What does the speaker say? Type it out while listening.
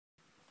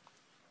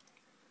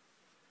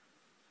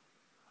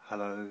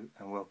Hello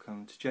and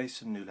welcome to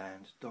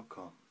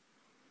jasonnewland.com.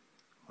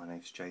 My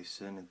name's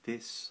Jason and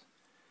this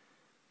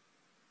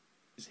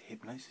is a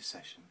hypnosis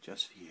session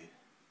just for you.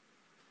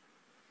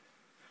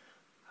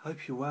 I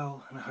hope you're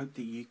well and I hope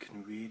that you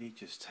can really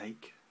just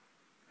take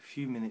a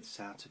few minutes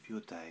out of your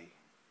day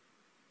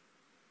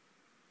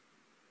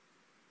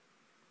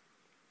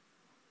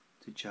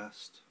to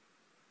just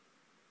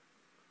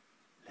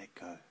let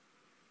go.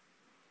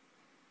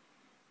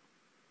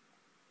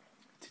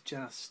 To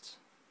just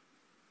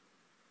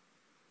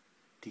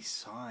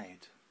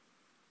decide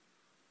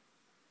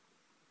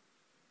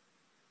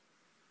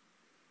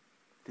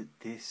that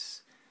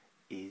this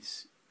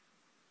is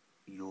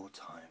your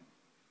time.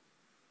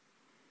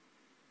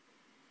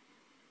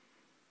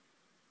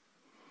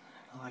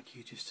 I'd like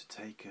you just to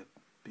take a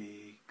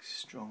big,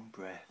 strong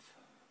breath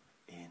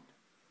in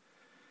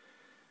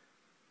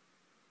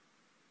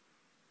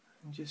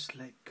and just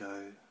let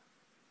go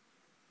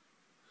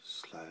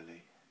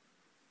slowly.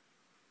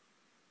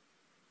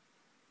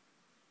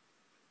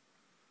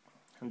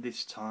 And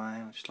this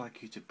time, I'd just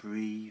like you to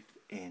breathe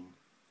in.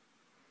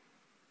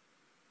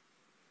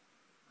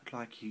 I'd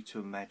like you to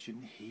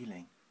imagine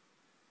healing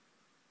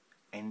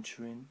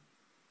entering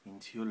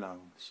into your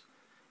lungs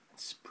and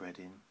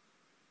spreading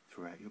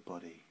throughout your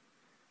body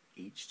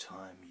each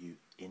time you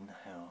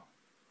inhale.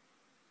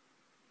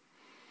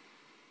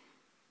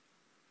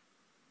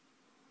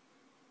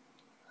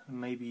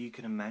 And maybe you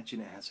can imagine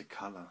it has a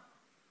colour.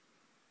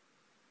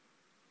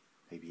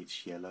 Maybe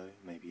it's yellow,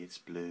 maybe it's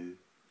blue.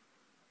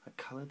 A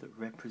colour that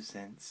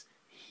represents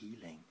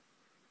healing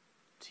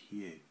to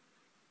you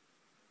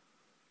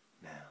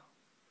now.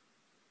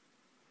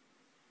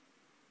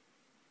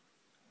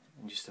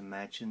 And just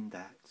imagine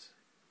that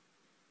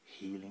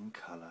healing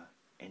colour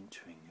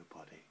entering your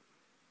body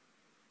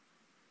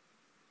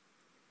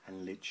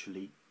and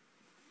literally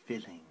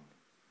filling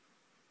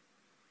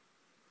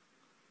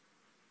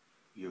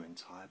your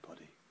entire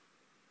body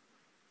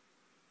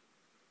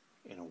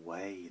in a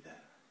way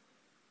that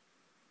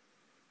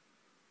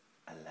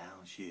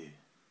allows you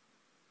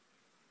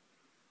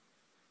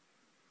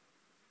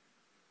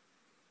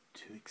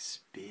to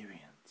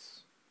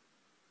experience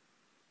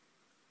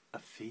a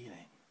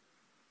feeling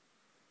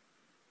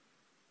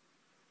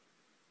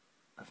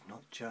of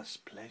not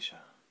just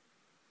pleasure,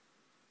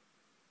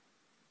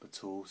 but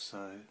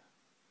also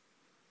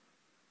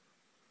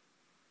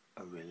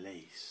a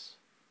release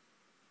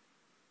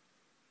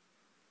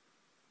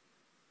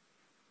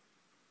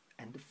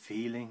and a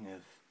feeling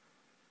of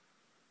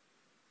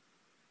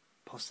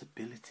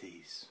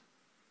possibilities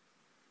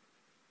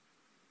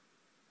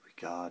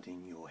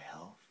regarding your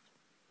health,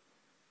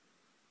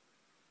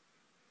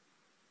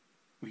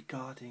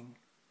 regarding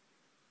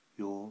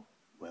your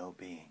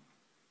well-being.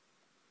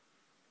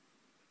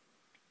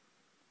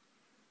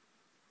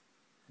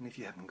 And if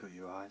you haven't got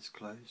your eyes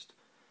closed,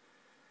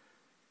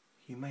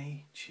 you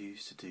may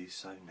choose to do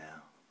so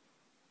now,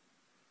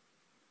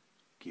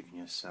 giving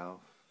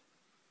yourself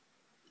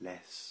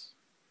less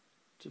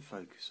to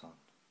focus on.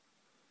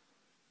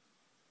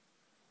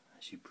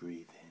 As you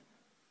breathe in,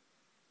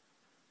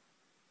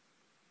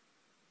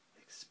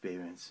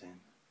 experiencing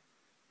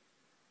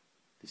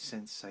the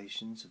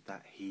sensations of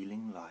that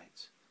healing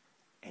light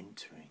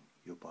entering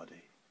your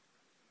body.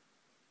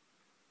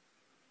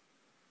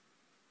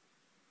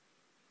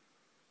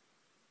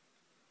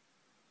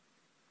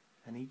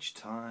 And each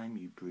time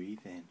you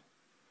breathe in,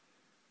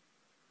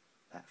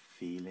 that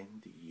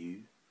feeling that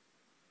you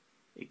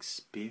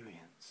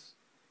experience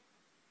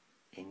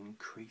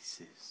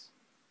increases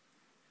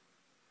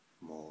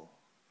more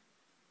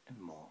and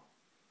more,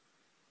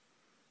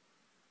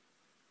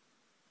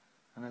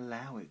 and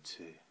allow it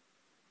to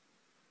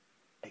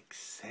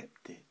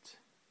accept it,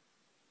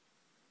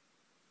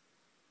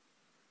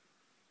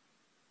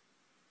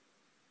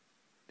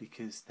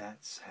 because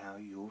that's how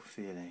you're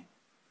feeling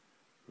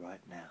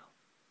right now,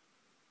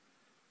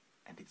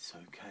 and it's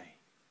okay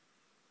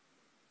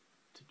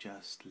to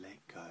just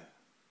let go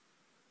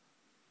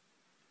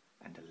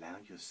and allow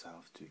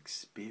yourself to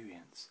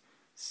experience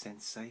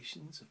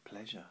sensations of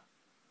pleasure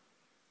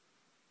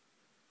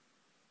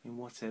in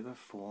whatever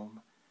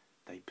form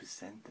they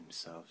present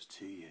themselves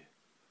to you.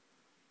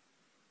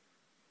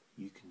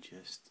 You can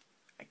just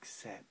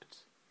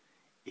accept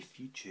if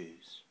you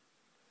choose.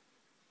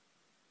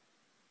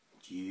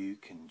 You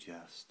can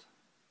just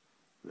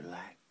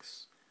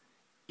relax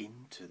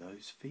into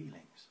those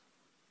feelings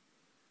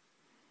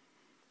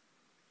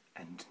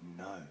and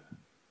know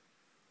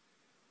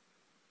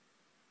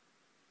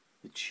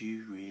that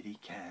you really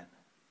can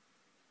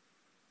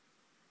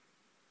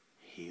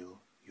heal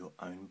your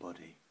own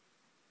body.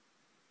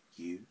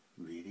 You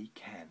really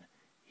can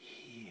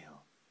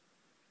heal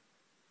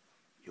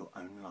your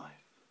own life.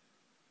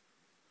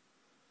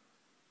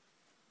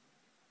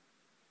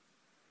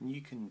 And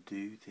you can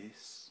do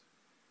this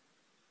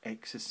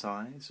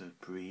exercise of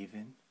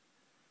breathing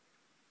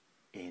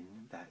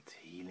in that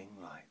healing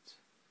light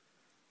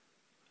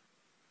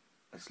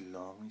as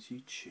long as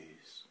you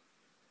choose.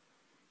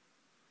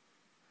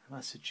 And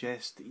I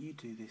suggest that you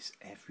do this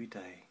every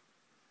day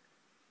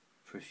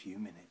for a few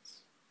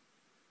minutes.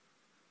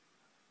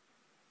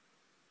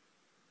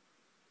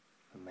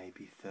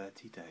 maybe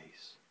 30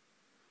 days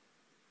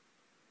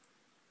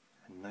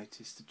and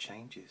notice the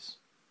changes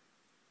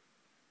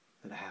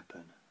that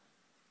happen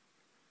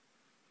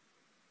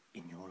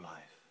in your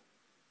life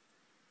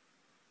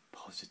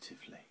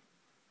positively,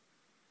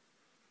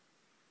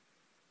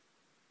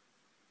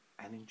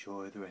 and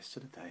enjoy the rest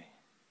of the day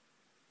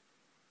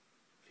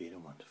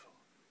feeling wonderful.